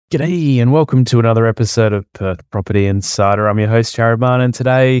G'day and welcome to another episode of Perth Property Insider. I'm your host, Jared Mann, and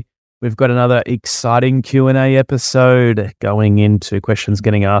today we've got another exciting Q&A episode going into questions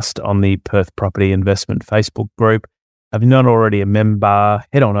getting asked on the Perth Property Investment Facebook group. If you're not already a member,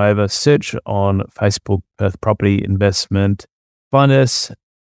 head on over, search on Facebook Perth Property Investment, find us,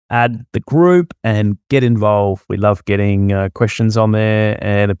 add the group and get involved. We love getting questions on there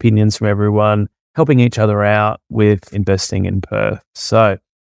and opinions from everyone, helping each other out with investing in Perth. So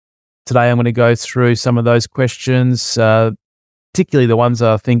today I'm going to go through some of those questions, particularly the ones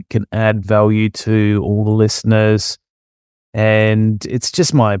I think can add value to all the listeners. And it's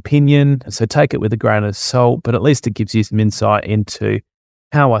just my opinion, so take it with a grain of salt, but at least it gives you some insight into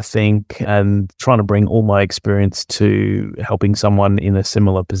how I think and trying to bring all my experience to helping someone in a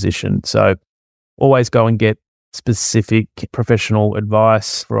similar position. So always go and get specific professional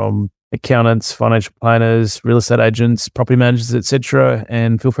advice from accountants, financial planners, real estate agents, property managers, etc.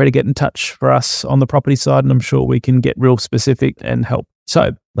 And feel free to get in touch for us on the property side, and I'm sure we can get real specific and help.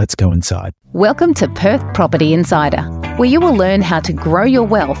 So let's go inside. Welcome to Perth Property Insider, where you will learn how to grow your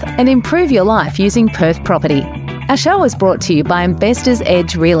wealth and improve your life using Perth property. Our show is brought to you by Investors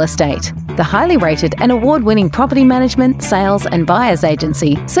Edge Real Estate, the highly rated and award-winning property management, sales and buyers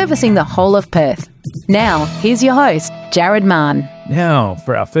agency servicing the whole of Perth. Now, here's your host, Jared Mann. Now,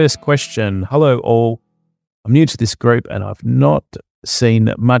 for our first question. Hello all. I'm new to this group and I've not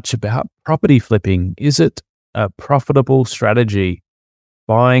seen much about property flipping. Is it a profitable strategy?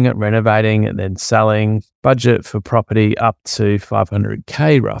 Buying, renovating, and then selling, budget for property up to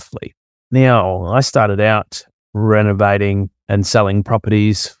 500K roughly. Now, I started out renovating and selling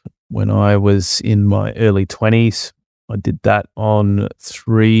properties when I was in my early 20s. I did that on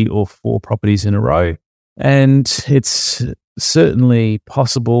 3 or 4 properties in a row. And it's certainly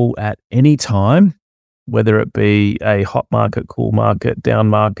possible at any time, whether it be a hot market, cool market, down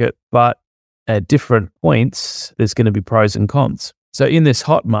market, but at different points, there's going to be pros and cons. So in this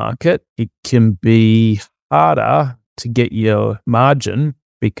hot market, it can be harder to get your margin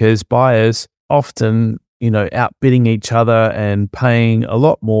because buyers often, outbidding each other and paying a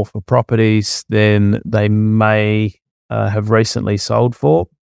lot more for properties than they may have recently sold for.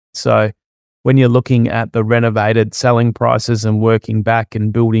 So when you're looking at the renovated selling prices and working back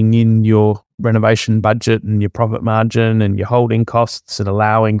and building in your renovation budget and your profit margin and your holding costs and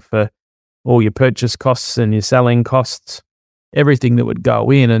allowing for all your purchase costs and your selling costs, everything that would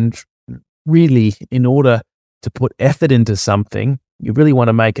go in, and really in order to put effort into something, you really want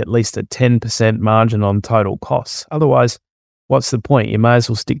to make at least a 10% margin on total costs. Otherwise, what's the point? You may as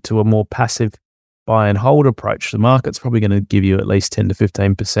well stick to a more passive buy and hold approach. The market's probably going to give you at least 10 to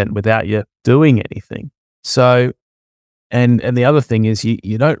 15% without you doing anything. So, and the other thing is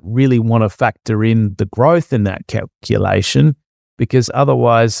you don't really want to factor in the growth in that calculation, because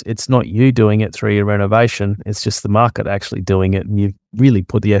otherwise it's not you doing it through your renovation. It's just the market actually doing it, and you've really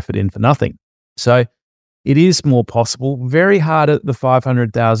put the effort in for nothing. So it is more possible. Very hard at the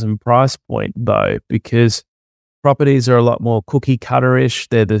 500,000 price point though, because properties are a lot more cookie cutter-ish.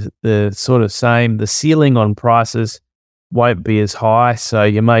 They're the sort of same. The ceiling on prices won't be as high. So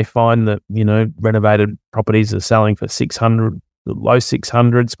you may find that, renovated properties are selling for 600, low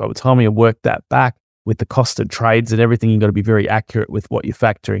 600s. By the time you work that back with the cost of trades and everything, you've got to be very accurate with what you're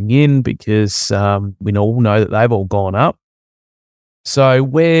factoring in, because we all know that they've all gone up. So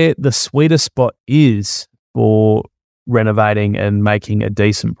where the sweeter spot is for renovating and making a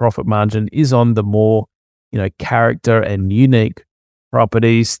decent profit margin is on the more character and unique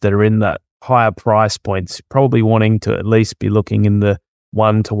properties that are in that higher price points, probably wanting to at least be looking in the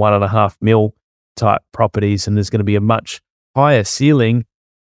 1 to 1.5 mil type properties. And there's going to be a much higher ceiling,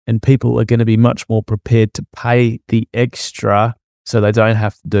 and people are going to be much more prepared to pay the extra so they don't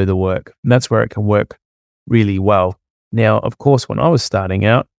have to do the work. And that's where it can work really well. Now, of course, when I was starting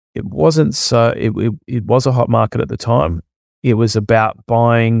out, it wasn't so, it was a hot market at the time. It was about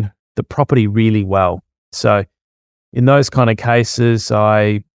buying the property really well. So in those kind of cases,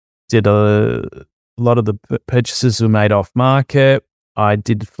 I did a lot of the purchases were made off market. I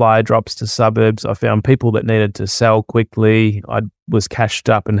did flyer drops to suburbs. I found people that needed to sell quickly. I was cashed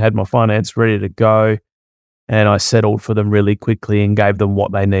up and had my finance ready to go, and I settled for them really quickly and gave them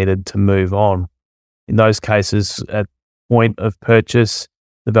what they needed to move on. In those cases, at point of purchase,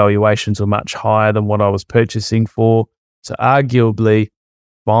 the valuations were much higher than what I was purchasing for. So arguably,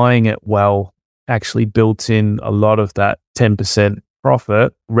 buying it well actually built in a lot of that 10%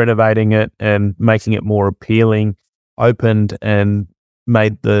 profit. Renovating it and making it more appealing opened and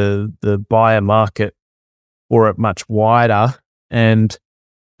made the buyer market for it much wider, and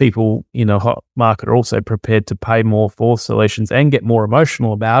people in a hot market are also prepared to pay more for solutions and get more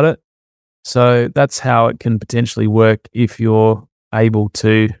emotional about it. So that's how it can potentially work if you're able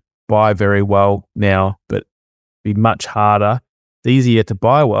to buy very well now, but be much harder. It's easier to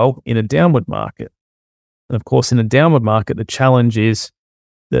buy well in a downward market. And of course, in a downward market, the challenge is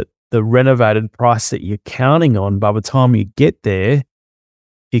that the renovated price that you're counting on, by the time you get there,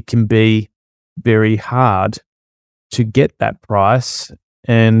 it can be very hard to get that price.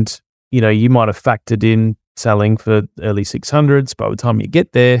 And, you might have factored in selling for early 600s. By the time you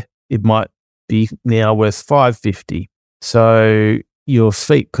get there, it might be now worth 550. So your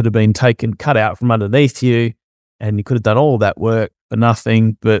feet could have been cut out from underneath you, and you could have done all that work for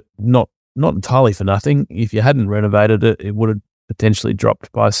nothing, but not entirely for nothing. If you hadn't renovated it, it would have potentially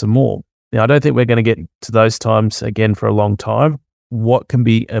dropped by some more. Now, I don't think we're going to get to those times again for a long time. What can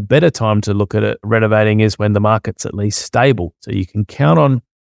be a better time to look at it renovating is when the market's at least stable. So you can count on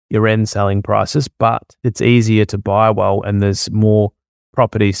your end selling prices, but it's easier to buy well, and there's more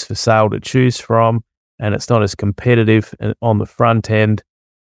properties for sale to choose from, and it's not as competitive on the front end.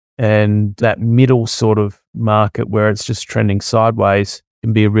 And that middle sort of market where it's just trending sideways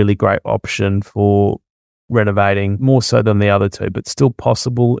can be a really great option for renovating, more so than the other two, but still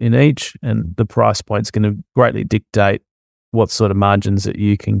possible in each. And the price point's going to greatly dictate what sort of margins that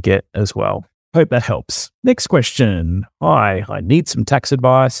you can get as well. Hope that helps. Next question. Hi, I need some tax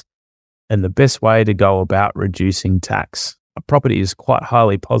advice and the best way to go about reducing tax. My property is quite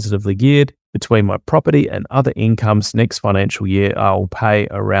highly positively geared. Between my property and other incomes next financial year, I'll pay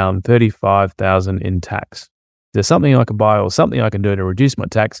around $35,000 in tax. Is there something I can buy or something I can do to reduce my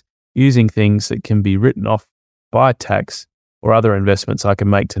tax using things that can be written off by tax or other investments I can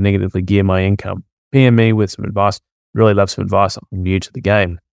make to negatively gear my income? PM me with some advice. Really love some advice. I'm new to the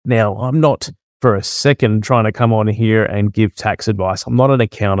game. Now, I'm not for a second trying to come on here and give tax advice. I'm not an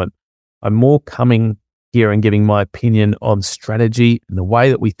accountant. I'm more coming here and giving my opinion on strategy and the way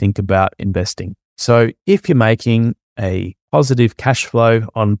that we think about investing. So if you're making a positive cash flow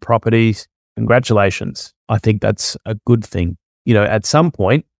on properties, congratulations. I think that's a good thing. At some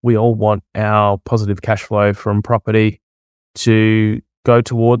point, we all want our positive cash flow from property to go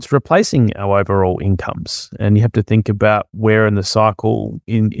towards replacing our overall incomes. And you have to think about where in the cycle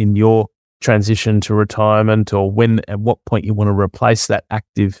in your transition to retirement, or at what point you want to replace that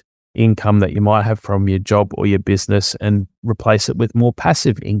active income that you might have from your job or your business and replace it with more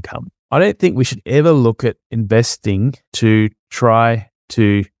passive income. I don't think we should ever look at investing to try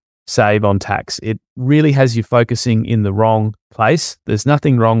to save on tax. It really has you focusing in the wrong place. There's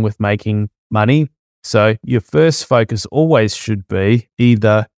nothing wrong with making money. So your first focus always should be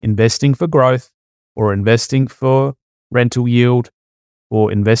either investing for growth or investing for rental yield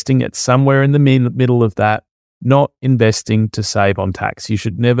or investing at somewhere in the middle of that, not investing to save on tax. You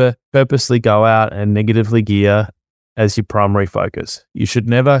should never purposely go out and negatively gear as your primary focus. You should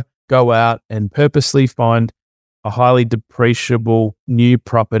never go out and purposely find a highly depreciable new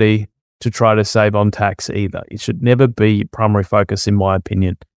property to try to save on tax either. It should never be your primary focus, in my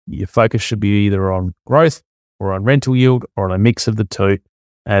opinion. Your focus should be either on growth or on rental yield or on a mix of the two.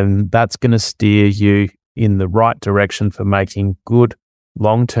 And that's going to steer you in the right direction for making good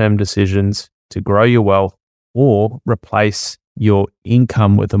long-term decisions to grow your wealth or replace your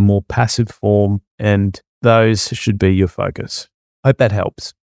income with a more passive form. And those should be your focus. Hope that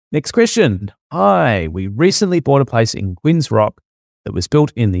helps. Next question. Hi, we recently bought a place in Quinns Rock that was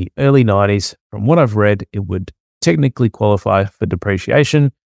built in the early 90s. From what I've read, it would technically qualify for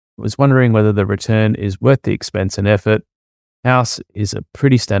depreciation. I was wondering whether the return is worth the expense and effort. House is a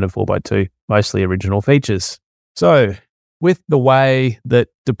pretty standard 4x2, mostly original features. So with the way that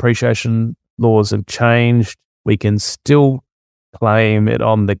depreciation laws have changed, we can still claim it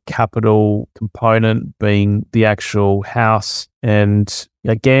on the capital component being the actual house. And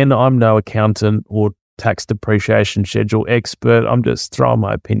again, I'm no accountant or tax depreciation schedule expert. I'm just throwing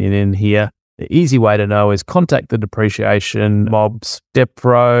my opinion in here. The easy way to know is contact the depreciation mobs.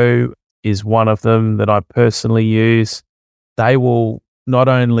 Depro is one of them that I personally use. They will not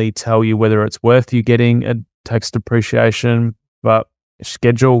only tell you whether it's worth you getting a tax depreciation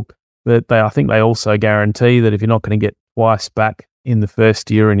schedule, but I think they also guarantee that if you're not going to get twice back in the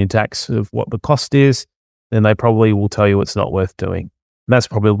first year in your tax of what the cost is, then they probably will tell you it's not worth doing. And that's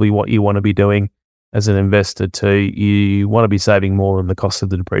probably what you want to be doing as an investor too. You want to be saving more than the cost of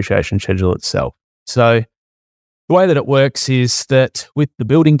the depreciation schedule itself. So the way that it works is that with the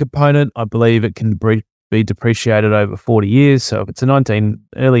building component, I believe it can be depreciated over 40 years. So if it's a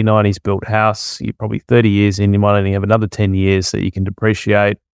early 90s built house, you're probably 30 years in, you might only have another 10 years that you can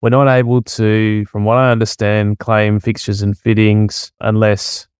depreciate. We're not able to, from what I understand, claim fixtures and fittings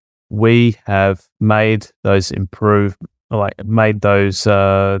unless we have made those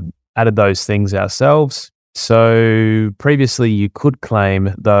added those things ourselves. So previously you could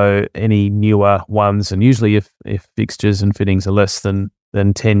claim, though, any newer ones, and usually if fixtures and fittings are less than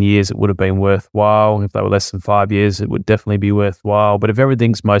 10 years, it would have been worthwhile. If they were less than 5 years, it would definitely be worthwhile. But if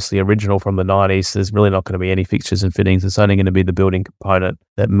everything's mostly original from the 90s, there's really not going to be any fixtures and fittings. It's only going to be the building component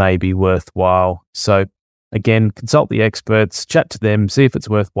that may be worthwhile. So again, consult the experts, chat to them, see if it's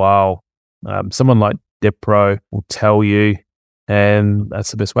worthwhile. Someone like Depro will tell you, and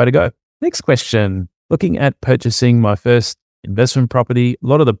that's the best way to go. Next question. Looking at purchasing my first investment property, a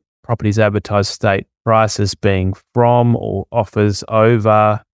lot of the properties advertised state prices being from or offers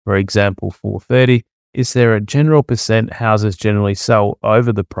over, for example, 430. Is there a general percent houses generally sell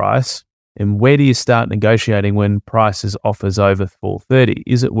over the price? And where do you start negotiating when prices offers over 430?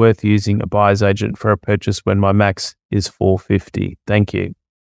 Is it worth using a buyer's agent for a purchase when my max is 450? Thank you.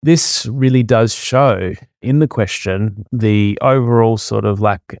 This really does show in the question the overall sort of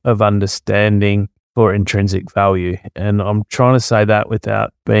lack of understanding for intrinsic value. And I'm trying to say that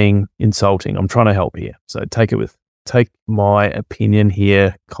without being insulting. I'm trying to help here. So take my opinion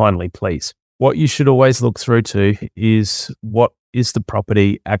here kindly, please. What you should always look through to is what is the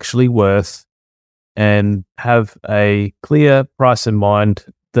property actually worth, and have a clear price in mind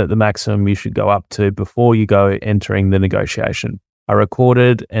that the maximum you should go up to before you go entering the negotiation. I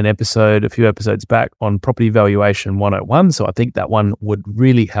recorded an episode a few episodes back on Property Valuation 101. So I think that one would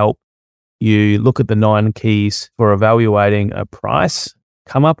really help you look at the 9 keys for evaluating a price,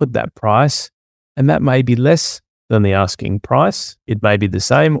 come up with that price, and that may be less than the asking price. It may be the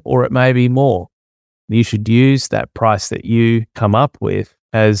same, or it may be more. You should use that price that you come up with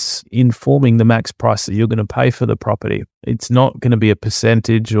as informing the max price that you're going to pay for the property. It's not going to be a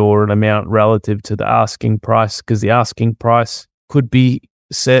percentage or an amount relative to the asking price, because the asking price could be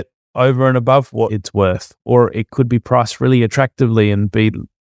set over and above what it's worth, or it could be priced really attractively and be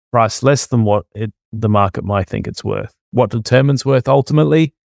priced less than what the market might think it's worth. What determines worth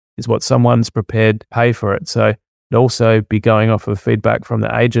ultimately is what someone's prepared to pay for it. So it'd also be going off of feedback from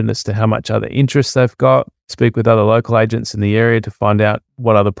the agent as to how much other interest they've got. Speak with other local agents in the area to find out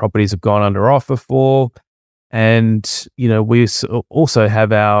what other properties have gone under offer for. And, we also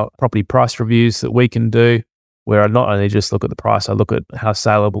have our property price reviews that we can do, where I not only just look at the price, I look at how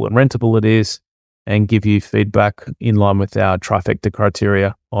saleable and rentable it is, and give you feedback in line with our trifecta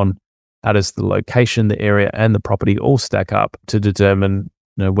criteria on how does the location, the area, and the property all stack up to determine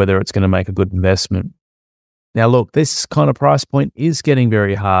whether it's going to make a good investment. Now, look, this kind of price point is getting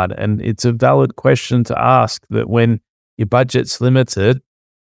very hard, and it's a valid question to ask that when your budget's limited,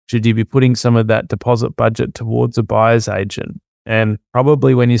 should you be putting some of that deposit budget towards a buyer's agent? And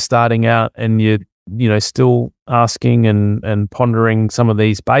probably when you're starting out and you're still asking and pondering some of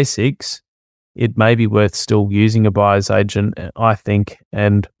these basics, it may be worth still using a buyer's agent, I think,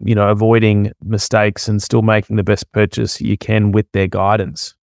 and, avoiding mistakes and still making the best purchase you can with their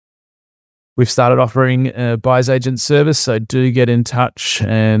guidance. We've started offering a buyer's agent service, so do get in touch,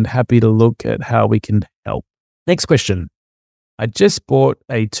 and happy to look at how we can help. Next question. I just bought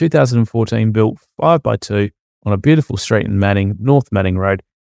a 2014 built 5x2 on a beautiful street in Manning, North Manning Road,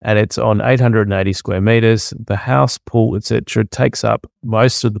 and it's on 880 square meters. The house, pool, etc. takes up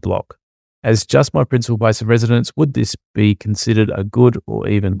most of the block. As just my principal place of residence, would this be considered a good or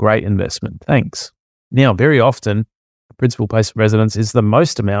even great investment? Thanks. Now, very often, a principal place of residence is the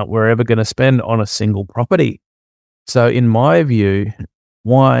most amount we're ever going to spend on a single property. So in my view,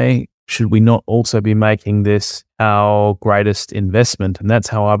 why should we not also be making this our greatest investment? And that's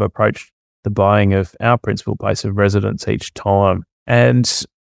how I've approached the buying of our principal place of residence each time. And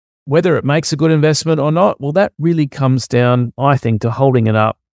whether it makes a good investment or not, well, that really comes down, I think, to holding it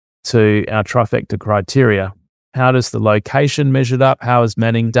up to our trifecta criteria. How does the location measured up? How has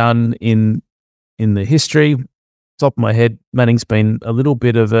Manning done in the history? Top of my head, Manning's been a little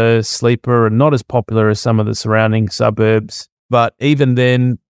bit of a sleeper and not as popular as some of the surrounding suburbs. But even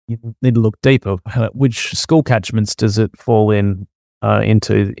then, you need to look deeper. Which school catchments does it fall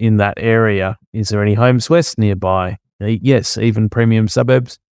into in that area? Is there any Homes West nearby? Yes, even premium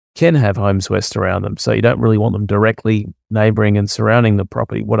suburbs can have Homes West around them. So you don't really want them directly neighbouring and surrounding the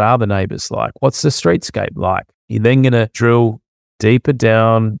property. What are the neighbours like? What's the streetscape like? You're then going to drill deeper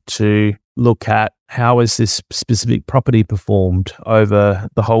down to look at how has this specific property performed over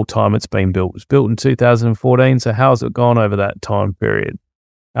the whole time it's been built. It was built in 2014, so how's it gone over that time period?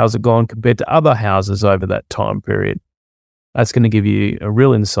 How's it gone compared to other houses over that time period? That's going to give you a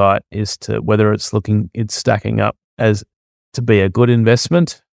real insight as to whether it's stacking up as to be a good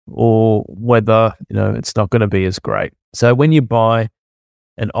investment, or whether it's not going to be as great. So when you buy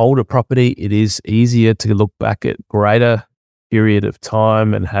an older property, it is easier to look back at greater period of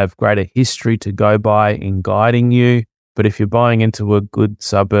time and have greater history to go by in guiding you. But if you're buying into a good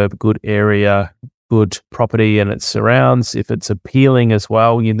suburb, good area, good property and its surrounds, if it's appealing as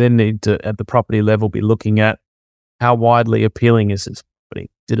well, you then need to, at the property level, be looking at how widely appealing is this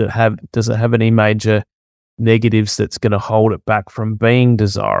property? Does it have any major negatives that's going to hold it back from being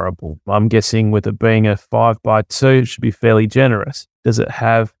desirable? I'm guessing with it being a 5x2, it should be fairly generous. Does it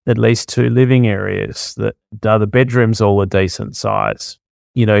have at least 2 living areas? Are the bedrooms all a decent size?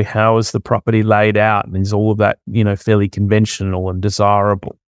 How is the property laid out? And is all of that, fairly conventional and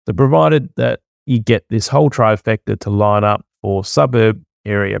desirable? So provided that you get this whole trifecta to line up for suburb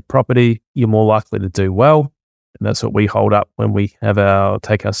area property, you're more likely to do well. And that's what we hold up when we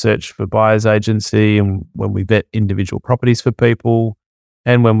take our search for buyer's agency, and when we vet individual properties for people,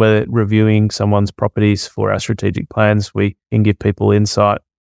 and when we're reviewing someone's properties for our strategic plans, we can give people insight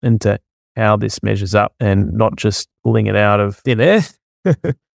into how this measures up and not just pulling it out of thin air.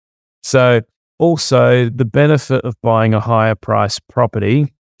 So also the benefit of buying a higher priced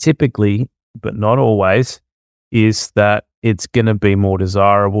property, typically, but not always, is that it's going to be more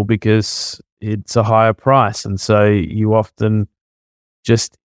desirable because it's a higher price. And so you often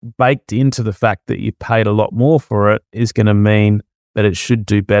just baked into the fact that you paid a lot more for it is going to mean that it should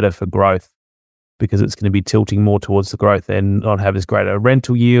do better for growth, because it's going to be tilting more towards the growth and not have as great a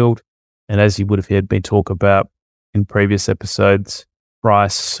rental yield. And as you would have heard me talk about in previous episodes,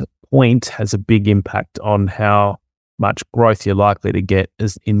 price point has a big impact on how much growth you're likely to get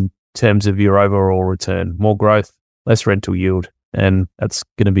as in terms of your overall return. More growth, less rental yield, and that's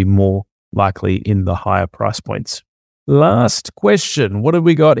going to be more likely in the higher price points. Last question. What have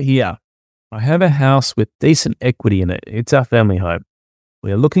we got here? I have a house with decent equity in it. It's our family home.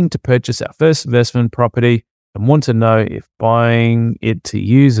 We are looking to purchase our first investment property and want to know if buying it to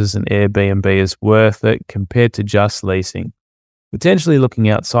use as an Airbnb is worth it compared to just leasing. Potentially looking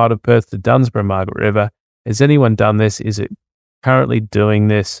outside of Perth to Dunsborough, Margaret River. Has anyone done this? Is it currently doing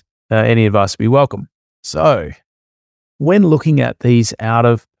this? Any advice would be welcome. So, when looking at these out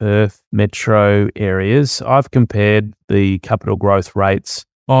of Perth metro areas, I've compared the capital growth rates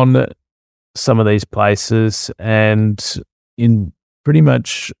on some of these places, and in pretty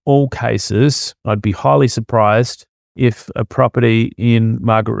much all cases, I'd be highly surprised if a property in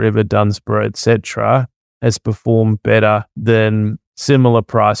Margaret River, Dunsborough, etc., has performed better than similar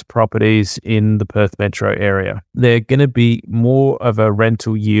price properties in the Perth metro area. They're going to be more of a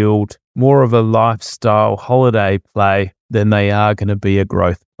rental yield, more of a lifestyle holiday play than they are going to be a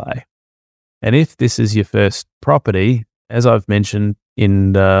growth play. And if this is your first property, as I've mentioned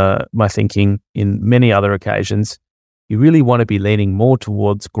in my thinking in many other occasions, you really want to be leaning more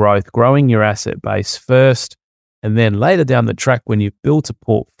towards growth, growing your asset base first, and then later down the track, when you've built a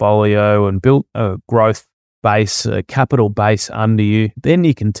portfolio and built a growth base, a capital base under you, then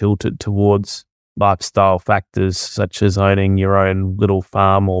you can tilt it towards lifestyle factors such as owning your own little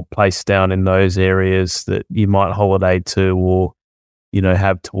farm or place down in those areas that you might holiday to or,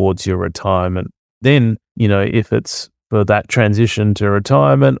 have towards your retirement. Then, if it's for that transition to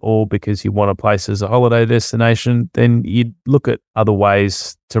retirement or because you want a place as a holiday destination, then you'd look at other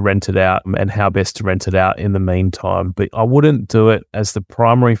ways to rent it out and how best to rent it out in the meantime. But I wouldn't do it as the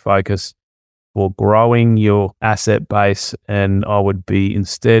primary focus for growing your asset base, and I would be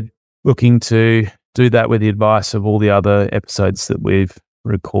instead looking to do that with the advice of all the other episodes that we've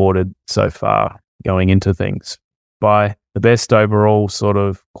recorded so far going into things. Buy the best overall sort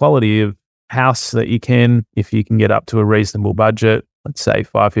of quality of house that you can, if you can get up to a reasonable budget, let's say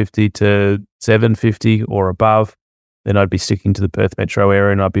 $550 to $750 or above, then I'd be sticking to the Perth metro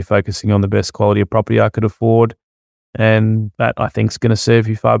area and I'd be focusing on the best quality of property I could afford. And that, I think, is going to serve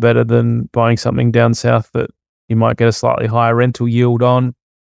you far better than buying something down south that you might get a slightly higher rental yield on.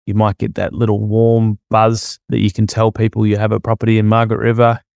 You might get that little warm buzz that you can tell people you have a property in Margaret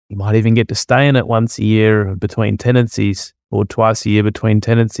River. You might even get to stay in it once a year between tenancies or twice a year between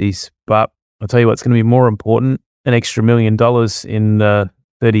tenancies. But I'll tell you what's going to be more important, an extra $1 million in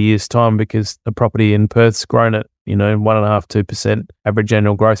 30 years' time, because the property in Perth's grown at, 1.5%, 2% average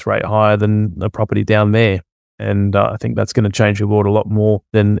annual growth rate higher than the property down there. And I think that's going to change your world a lot more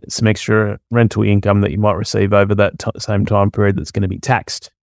than some extra rental income that you might receive over that same time period that's going to be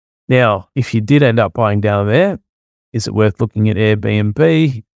taxed. Now, if you did end up buying down there, is it worth looking at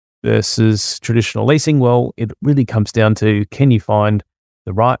Airbnb versus traditional leasing? Well, it really comes down to, can you find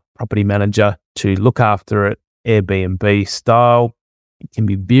the right property manager to look after it Airbnb style? It can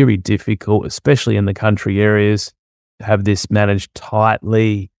be very difficult, especially in the country areas, to have this managed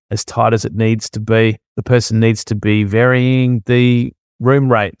tightly, as tight as it needs to be. The person needs to be varying the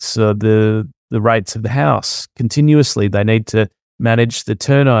room rates, the rates of the house continuously. They need to manage the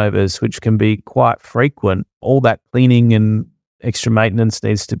turnovers, which can be quite frequent. All that cleaning and extra maintenance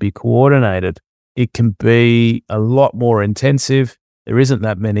needs to be coordinated. It can be a lot more intensive. There isn't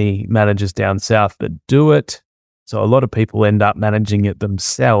that many managers down south that do it. So a lot of people end up managing it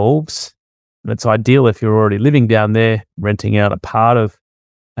themselves. And it's ideal if you're already living down there, renting out a part of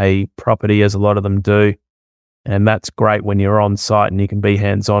a property, as a lot of them do. And that's great when you're on site and you can be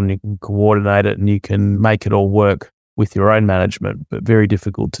hands-on, you can coordinate it and you can make it all work with your own management, but very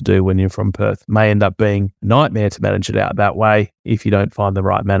difficult to do when you're from Perth. May end up being a nightmare to manage it out that way if you don't find the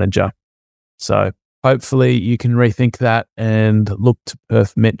right manager. So hopefully you can rethink that and look to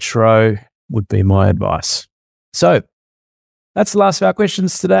Perth Metro would be my advice. So that's the last of our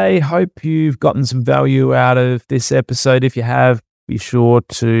questions today. Hope you've gotten some value out of this episode. If you have, be sure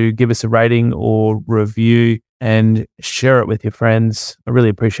to give us a rating or review and share it with your friends. I really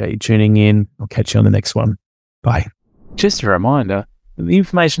appreciate you tuning in. I'll catch you on the next one. Bye. Just a reminder, the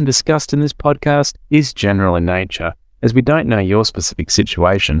information discussed in this podcast is general in nature. As we don't know your specific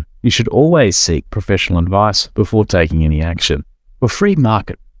situation, you should always seek professional advice before taking any action. For free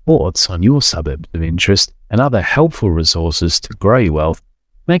market reports on your suburbs of interest and other helpful resources to grow your wealth,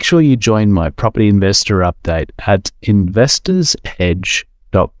 make sure you join my property investor update at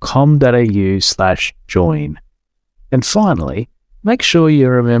investorsedge.com.au/join. And finally, make sure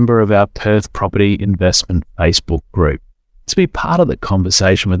you're a member of our Perth Property Investment Facebook group to be part of the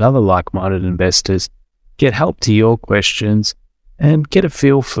conversation with other like-minded investors, get help to your questions, and get a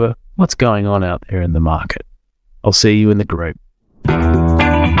feel for what's going on out there in the market. I'll see you in the group.